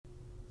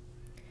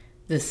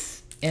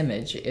This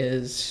image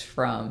is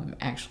from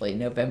actually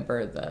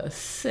November the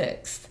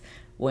 6th,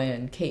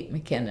 when Kate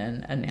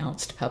McKinnon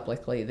announced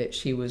publicly that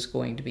she was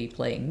going to be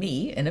playing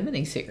me in a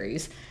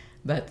miniseries,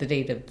 but the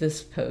date of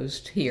this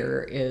post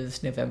here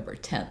is November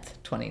 10th,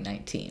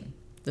 2019.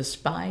 The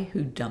Spy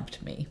Who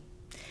Dumped Me.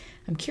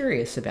 I'm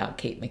curious about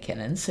Kate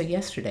McKinnon, so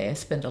yesterday I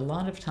spent a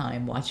lot of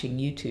time watching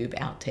YouTube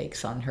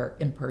outtakes on her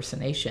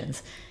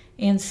impersonations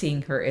and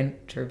seeing her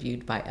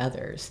interviewed by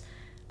others.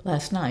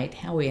 Last night,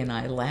 Howie and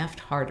I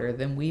laughed harder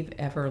than we've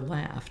ever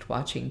laughed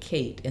watching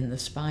Kate in The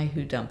Spy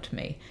Who Dumped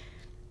Me.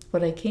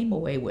 What I came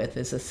away with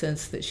is a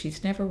sense that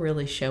she's never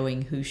really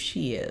showing who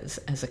she is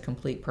as a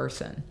complete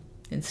person.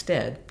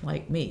 Instead,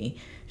 like me,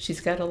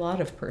 she's got a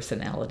lot of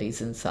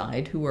personalities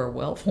inside who are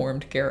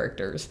well-formed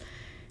characters.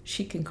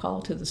 She can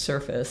call to the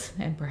surface,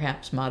 and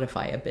perhaps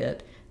modify a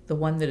bit, the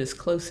one that is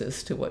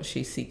closest to what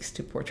she seeks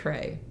to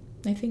portray.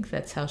 I think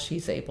that's how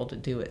she's able to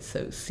do it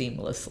so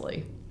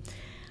seamlessly.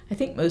 I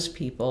think most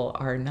people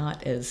are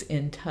not as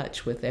in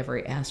touch with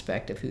every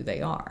aspect of who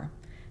they are.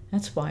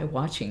 That's why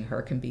watching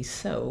her can be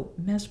so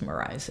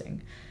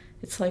mesmerizing.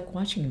 It's like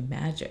watching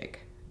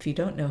magic if you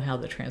don't know how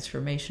the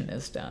transformation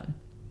is done.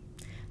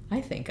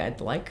 I think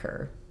I'd like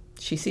her.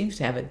 She seems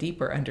to have a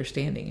deeper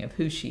understanding of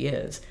who she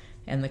is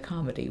and the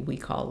comedy we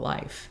call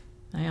life.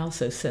 I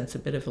also sense a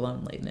bit of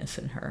loneliness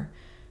in her,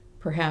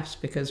 perhaps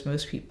because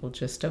most people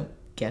just don't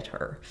get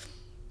her.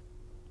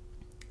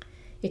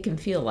 It can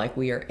feel like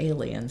we are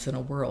aliens in a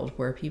world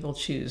where people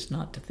choose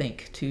not to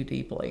think too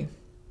deeply.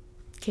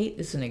 Kate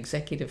is an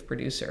executive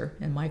producer,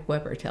 and Mike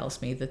Weber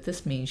tells me that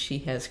this means she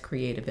has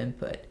creative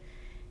input.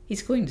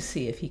 He's going to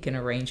see if he can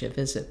arrange a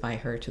visit by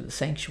her to the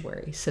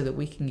sanctuary so that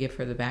we can give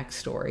her the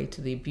backstory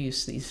to the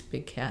abuse these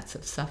big cats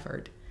have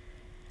suffered.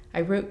 I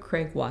wrote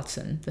Craig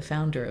Watson, the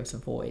founder of The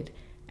Void,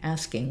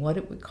 asking what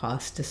it would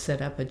cost to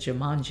set up a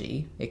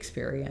Jumanji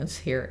experience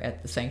here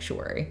at the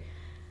sanctuary.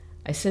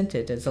 I sent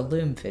it as a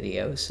Loom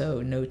video,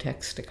 so no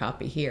text to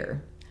copy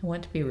here. I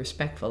want to be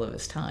respectful of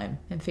his time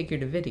and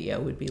figured a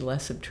video would be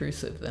less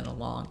obtrusive than a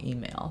long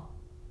email.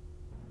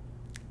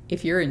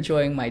 If you're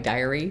enjoying my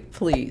diary,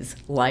 please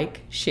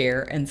like,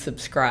 share, and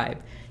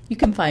subscribe. You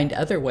can find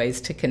other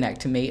ways to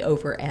connect to me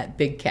over at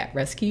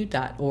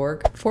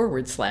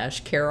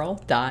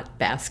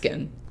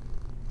bigcatrescue.org/Carole.Baskin.